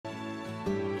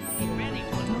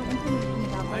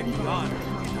on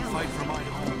in the fight for my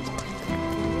home.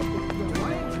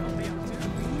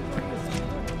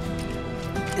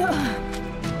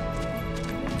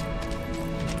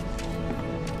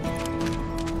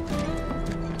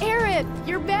 Aerith,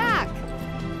 you're back!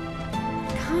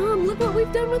 Come, look what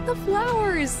we've done with the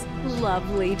flowers!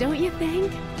 Lovely, don't you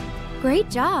think? Great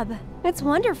job. It's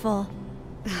wonderful.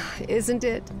 Isn't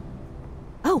it?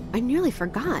 Oh, I nearly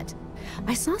forgot.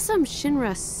 I saw some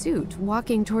Shinra suit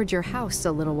walking toward your house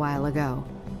a little while ago.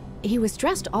 He was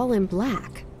dressed all in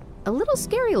black. A little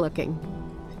scary looking.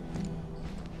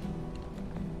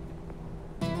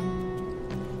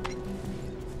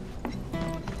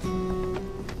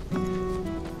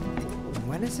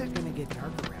 When is it gonna get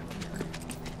dark around here?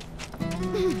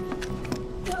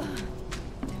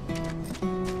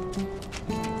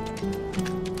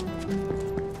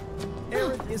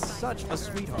 Aerith is such a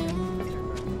sweetheart.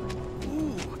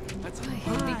 Ooh, that's a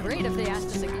It'd be great if they asked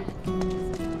us again.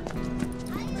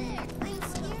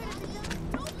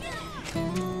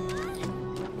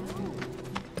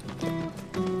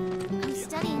 I'm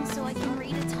studying so I can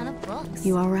read a ton of books.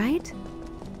 You all right?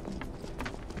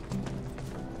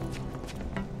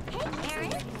 Hey,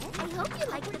 Aerith. I hope you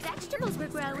like the vegetables we're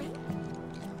growing.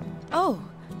 Oh.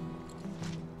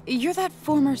 You're that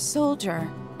former soldier,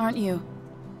 aren't you?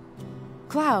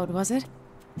 Cloud, was it?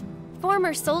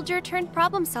 Former soldier turned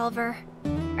problem solver.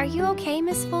 Are you okay,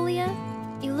 Miss Folia?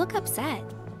 You look upset.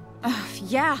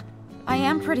 Yeah, I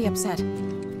am pretty upset.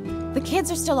 The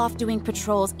kids are still off doing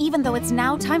patrols, even though it's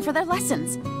now time for their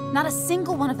lessons. Not a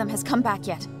single one of them has come back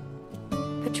yet.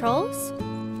 Patrols?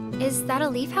 Is that a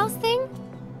Leaf House thing?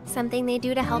 Something they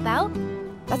do to help out?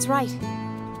 That's right.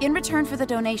 In return for the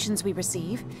donations we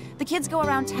receive, the kids go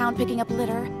around town picking up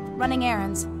litter, running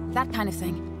errands, that kind of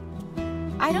thing.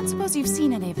 I don't suppose you've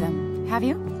seen any of them, have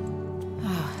you?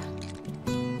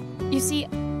 You see,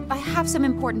 I have some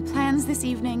important plans this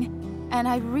evening, and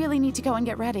I really need to go and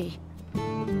get ready.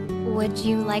 Would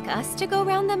you like us to go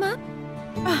round them up?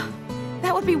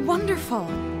 That would be wonderful.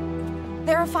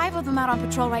 There are 5 of them out on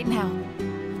patrol right now.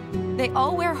 They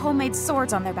all wear homemade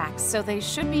swords on their backs, so they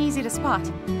should be easy to spot.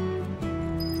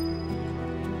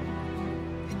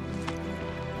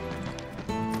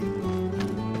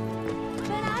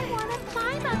 But I want to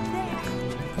climb up there.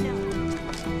 No.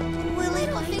 Will it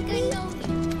think I know you?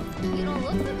 You don't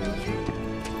look familiar.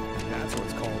 That's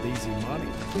what's called easy money.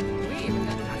 We even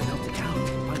got Gotta melt it down.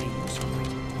 Money, sorry.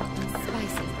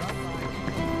 spicy.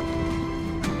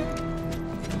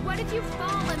 What if you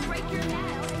fall and break your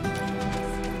neck?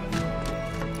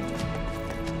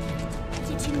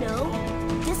 Did you know?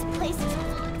 This place is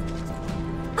haunted.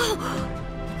 Oh!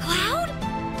 Cloud?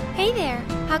 Hey there.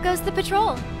 How goes the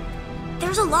patrol?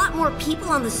 There's a lot more people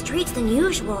on the streets than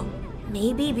usual.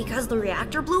 Maybe because the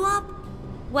reactor blew up?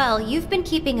 Well, you've been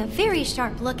keeping a very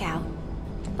sharp lookout.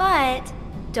 But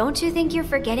don't you think you're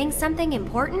forgetting something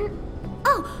important?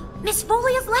 Oh, Miss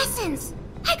Folia's lessons!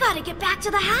 I gotta get back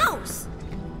to the house!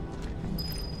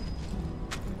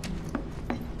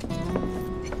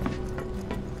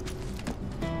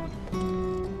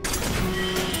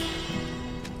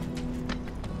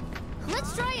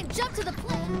 Let's try and jump to the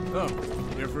plate. Oh,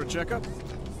 here for a checkup?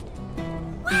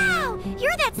 Wow,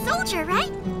 you're that soldier,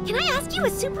 right? Can I ask you a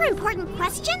super important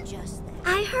question?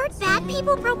 I heard bad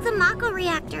people broke the Mako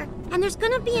reactor, and there's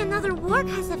gonna be another war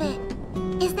because of it.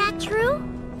 Is that true?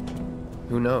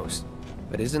 Who knows?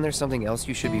 But isn't there something else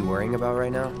you should be worrying about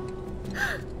right now?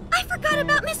 I forgot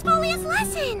about Miss Folia's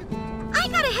lesson! I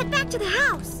gotta head back to the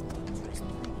house.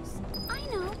 I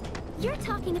know. You're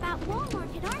talking about Wall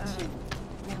Market, aren't you?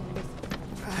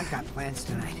 I've got plans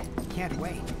tonight. Can't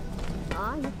wait.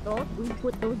 I thought we'd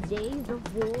put those days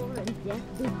of war and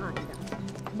death behind us.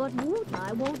 But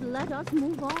Wutai won't let us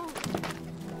move on.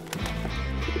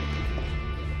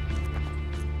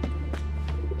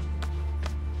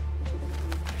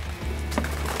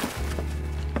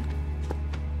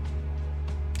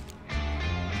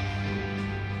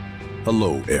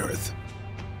 Hello, Aerith.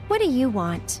 What do you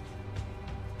want?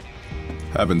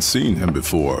 Haven't seen him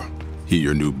before. He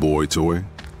your new boy toy?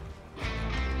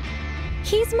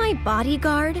 He's my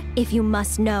bodyguard, if you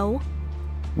must know.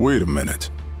 Wait a minute.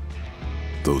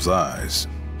 Those eyes.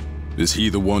 Is he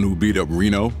the one who beat up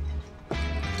Reno?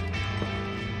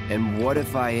 And what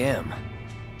if I am?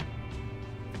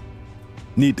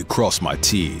 Need to cross my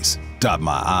T's, dot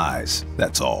my I's,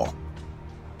 that's all.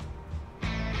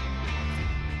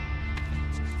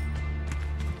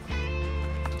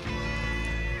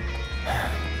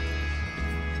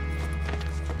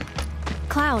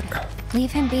 Cloud,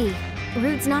 leave him be.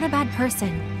 Rude's not a bad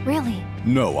person, really.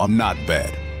 No, I'm not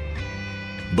bad.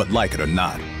 But like it or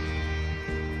not,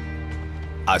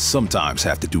 I sometimes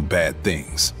have to do bad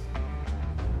things.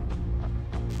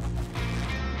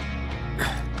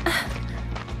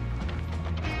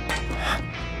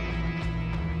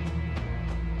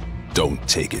 Don't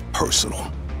take it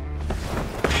personal.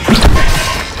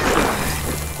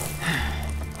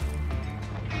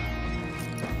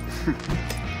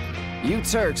 You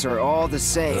Turks are all the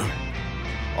same.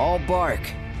 All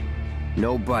bark,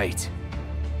 no bite.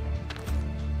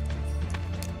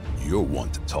 You're one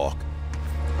to talk.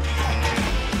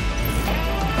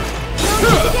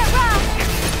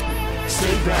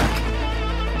 Stay back.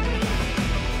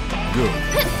 Good.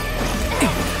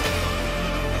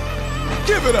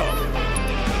 Give it up!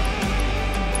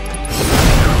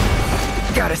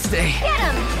 Gotta stay. Get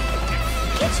him!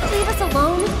 Can't you leave us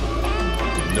alone?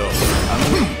 No, I'm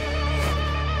leaving.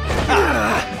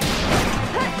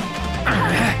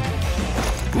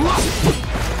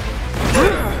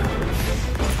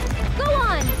 Go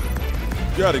on!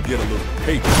 Gotta get a little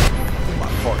paper for my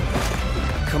partner.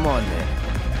 Come on, man.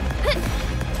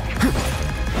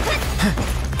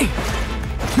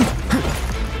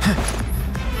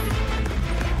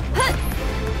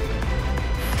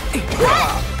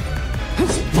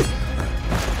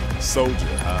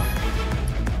 Soldier, huh?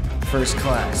 First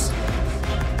class.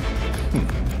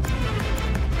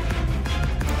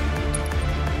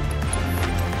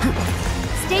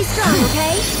 Stay strong,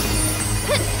 okay?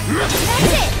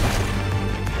 That's it!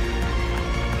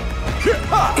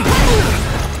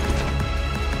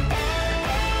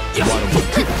 Why don't we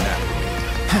kick that?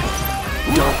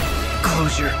 Don't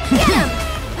close your... Get him!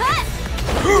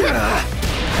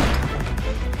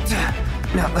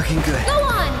 Not looking good. Go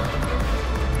on!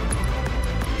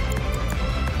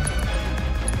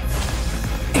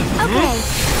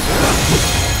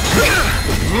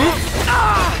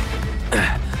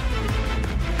 Okay.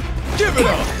 Give it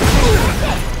up!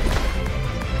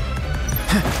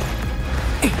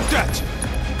 Gotcha!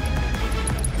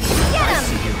 Get him!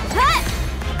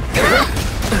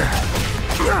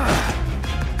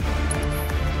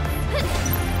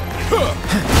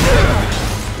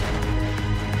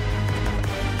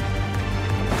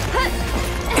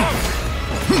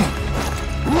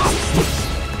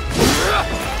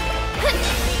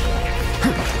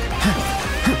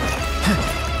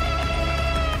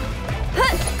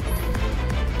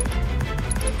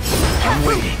 I'm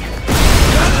waiting.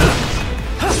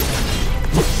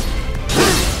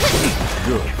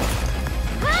 Good.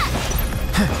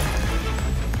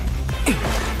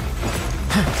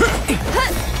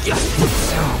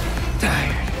 So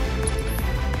tired.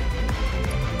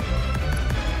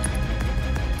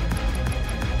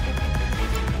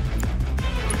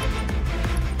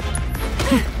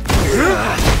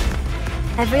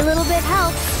 Every little bit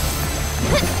helps.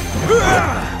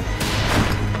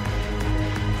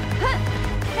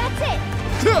 That's it!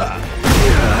 Get him!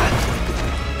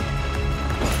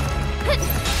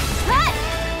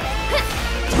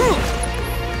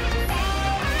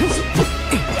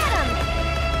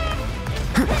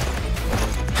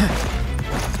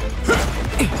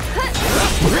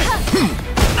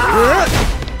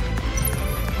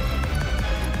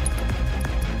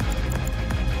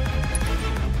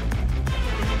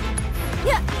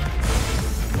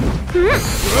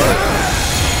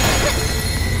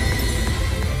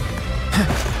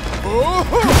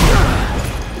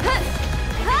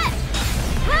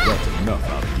 That's enough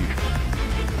out of you.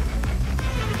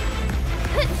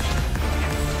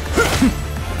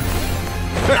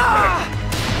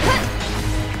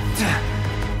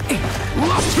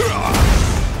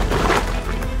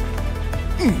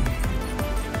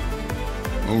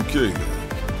 Okay then.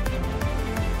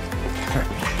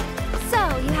 So,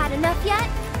 you had enough yet?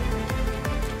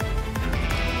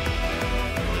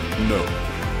 No,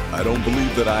 I don't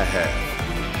believe that I have.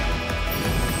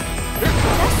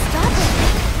 Just stop it.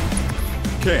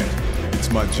 Can't. It's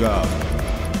my job.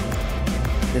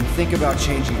 Then think about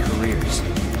changing careers.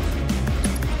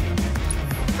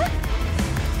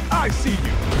 I see you.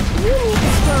 You need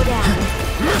to slow down.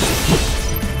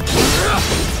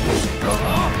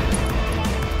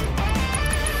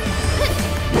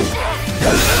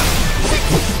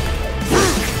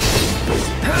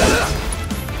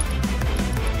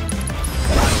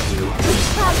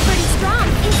 Cloud's pretty strong,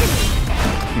 isn't he?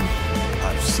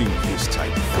 I've seen his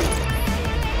type before.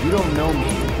 You don't know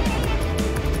me.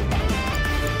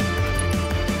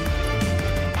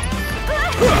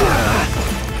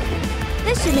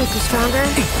 This should make you stronger.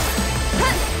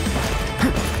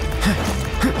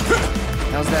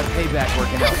 How's that payback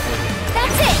working out for you?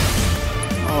 That's it!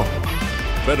 Oh,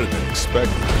 better than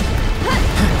expected.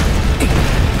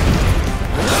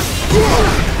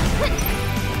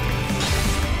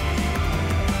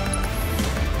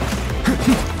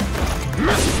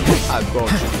 I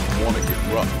thought you didn't want to get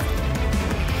rough.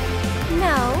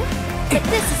 No, but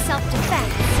this is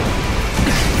self-defense.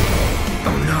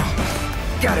 Oh no.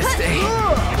 Gotta stay.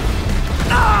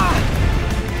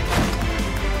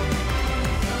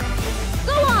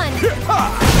 Go on!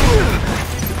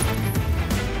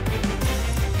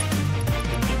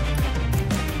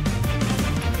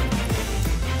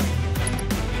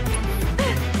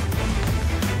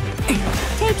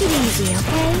 Take it easy,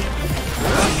 okay?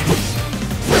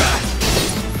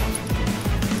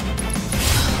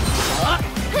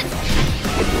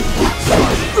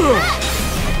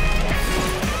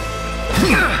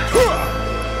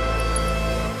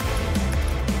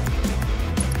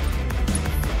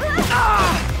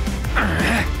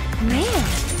 Man,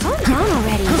 calm down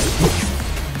already.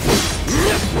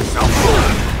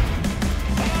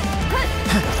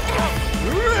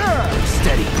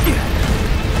 Steady.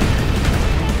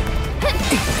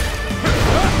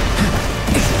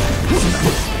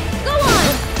 Go on!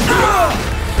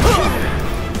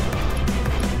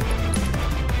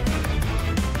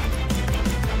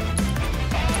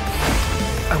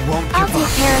 I won't I'll give take up.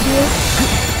 care of you.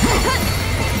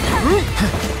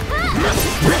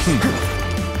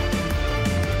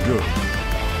 Good.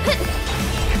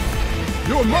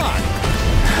 You're mine.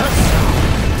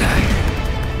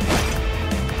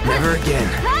 Never again.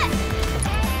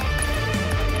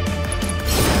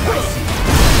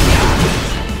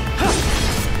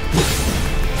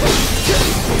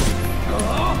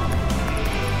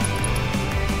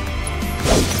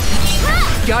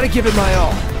 Gotta give it my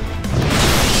all.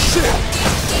 Shit.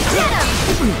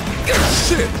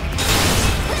 Shit.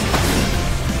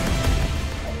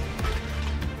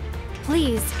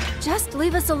 Please, just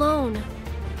leave us alone.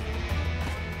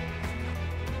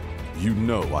 You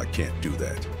know I can't do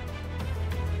that.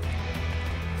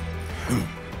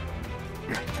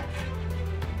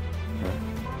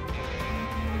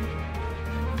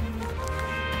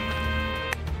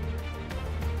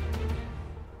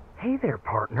 Hey there,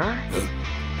 partner.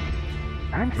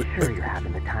 I'm sure you're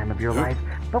having the time of your life,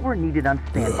 but we're needed on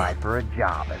standby for a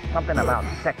job at something about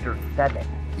Sector 7.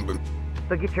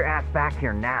 So get your ass back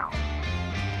here now.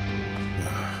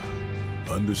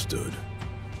 Understood.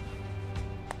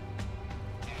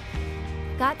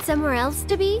 Got somewhere else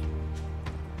to be?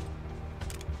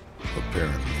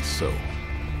 Apparently so.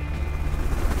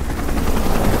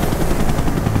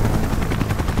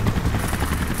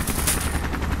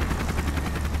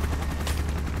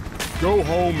 Go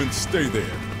home and stay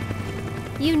there.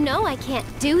 You know I can't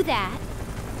do that.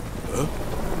 Huh?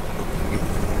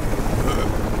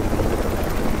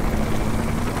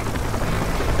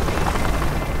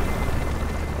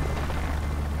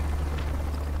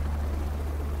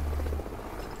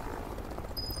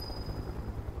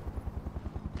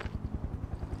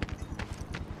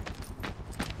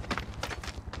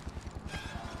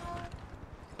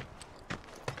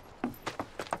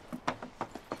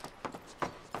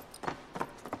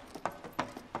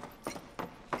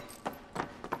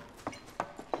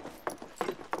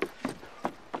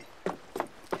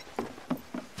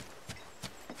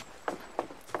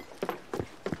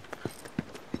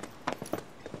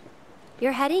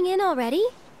 You're heading in already?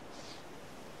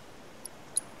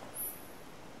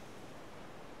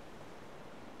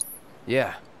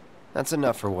 Yeah, that's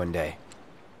enough for one day.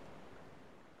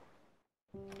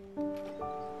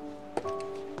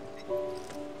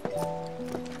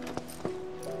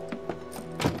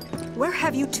 Where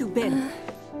have you two been?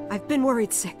 I've been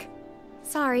worried sick.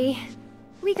 Sorry.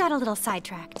 We got a little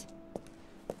sidetracked.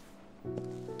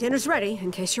 Dinner's ready, in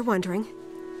case you're wondering.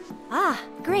 Ah,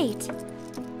 great.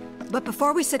 But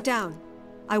before we sit down,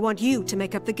 I want you to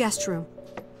make up the guest room.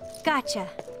 Gotcha.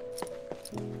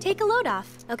 Take a load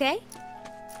off, okay?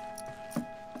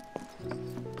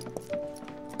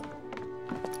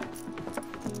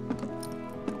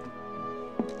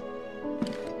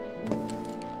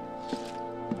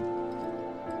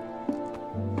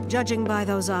 Judging by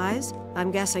those eyes,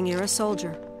 I'm guessing you're a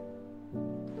soldier.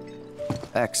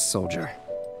 Ex-soldier.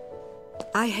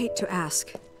 I hate to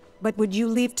ask, but would you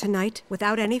leave tonight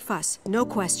without any fuss, no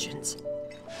questions?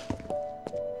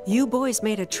 You boys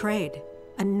made a trade,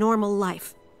 a normal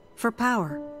life, for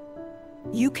power.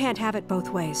 You can't have it both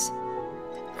ways.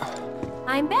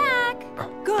 I'm back!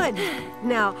 Good!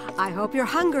 Now, I hope you're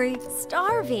hungry.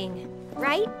 Starving,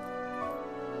 right?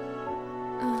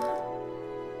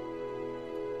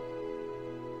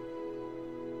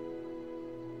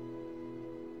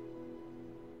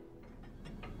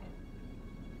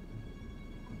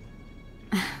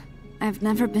 I've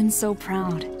never been so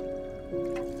proud.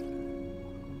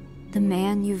 The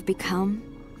man you've become.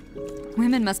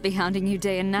 Women must be hounding you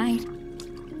day and night.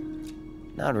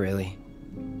 Not really.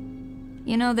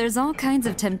 You know, there's all kinds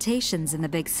of temptations in the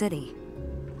big city.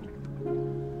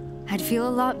 I'd feel a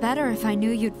lot better if I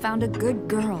knew you'd found a good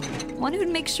girl. One who'd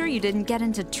make sure you didn't get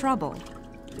into trouble.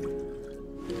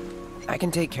 I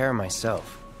can take care of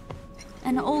myself.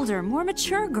 An older, more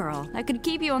mature girl that could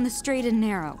keep you on the straight and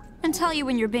narrow, and tell you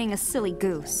when you're being a silly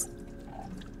goose.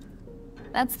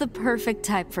 That's the perfect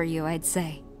type for you, I'd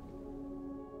say.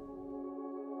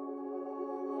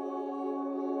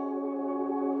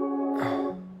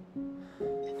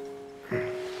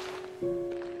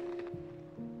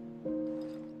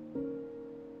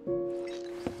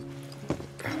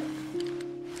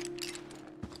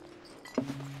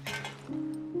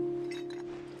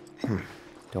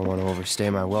 Don't want to overstay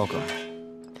my welcome.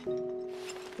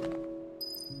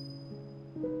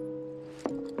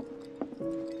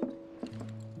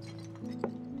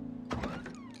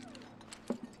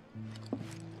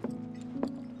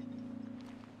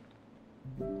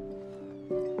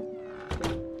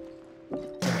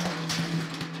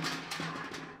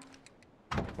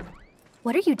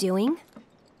 What are you doing?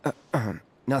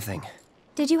 Nothing.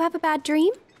 Did you have a bad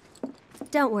dream?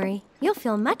 Don't worry, you'll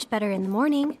feel much better in the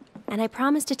morning, and I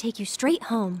promise to take you straight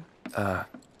home.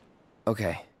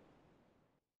 Okay.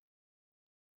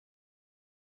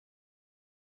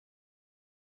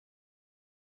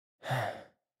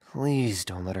 Please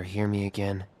don't let her hear me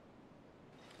again.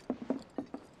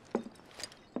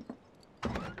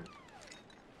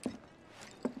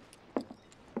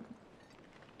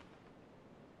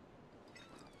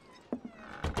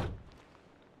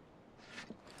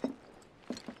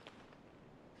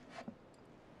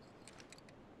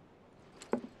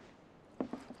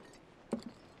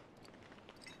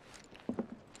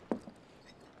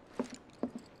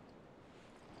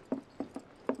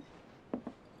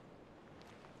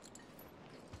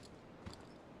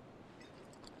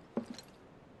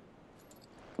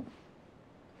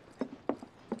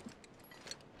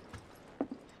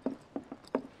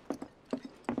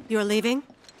 You're leaving?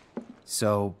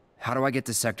 So, how do I get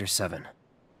to Sector 7?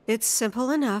 It's simple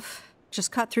enough.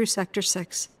 Just cut through Sector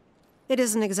 6. It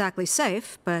isn't exactly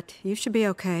safe, but you should be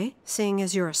okay, seeing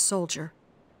as you're a soldier.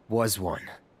 Was one.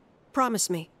 Promise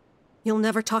me, you'll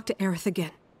never talk to Aerith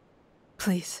again.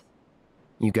 Please.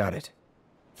 You got it.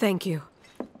 Thank you.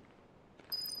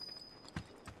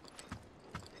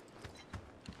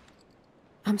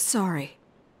 I'm sorry.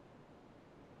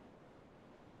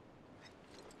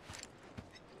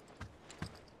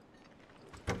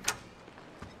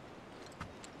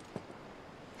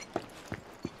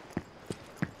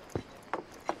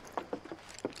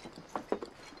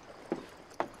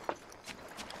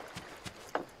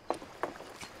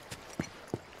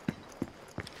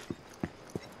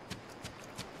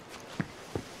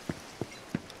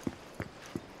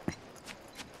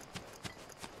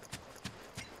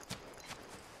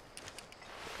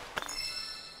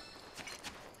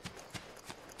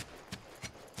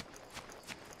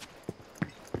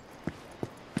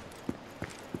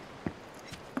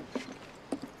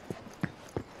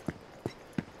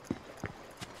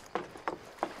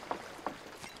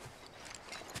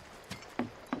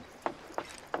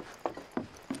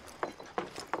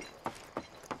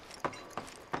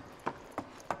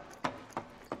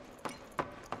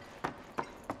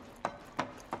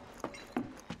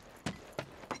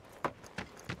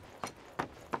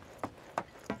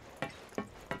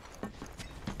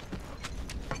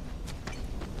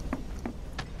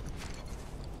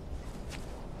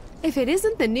 If it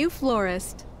isn't the new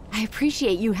florist. I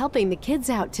appreciate you helping the kids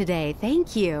out today,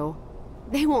 thank you.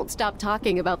 They won't stop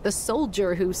talking about the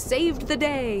soldier who saved the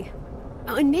day.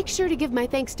 Oh, and make sure to give my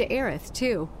thanks to Aerith,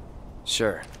 too.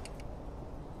 Sure.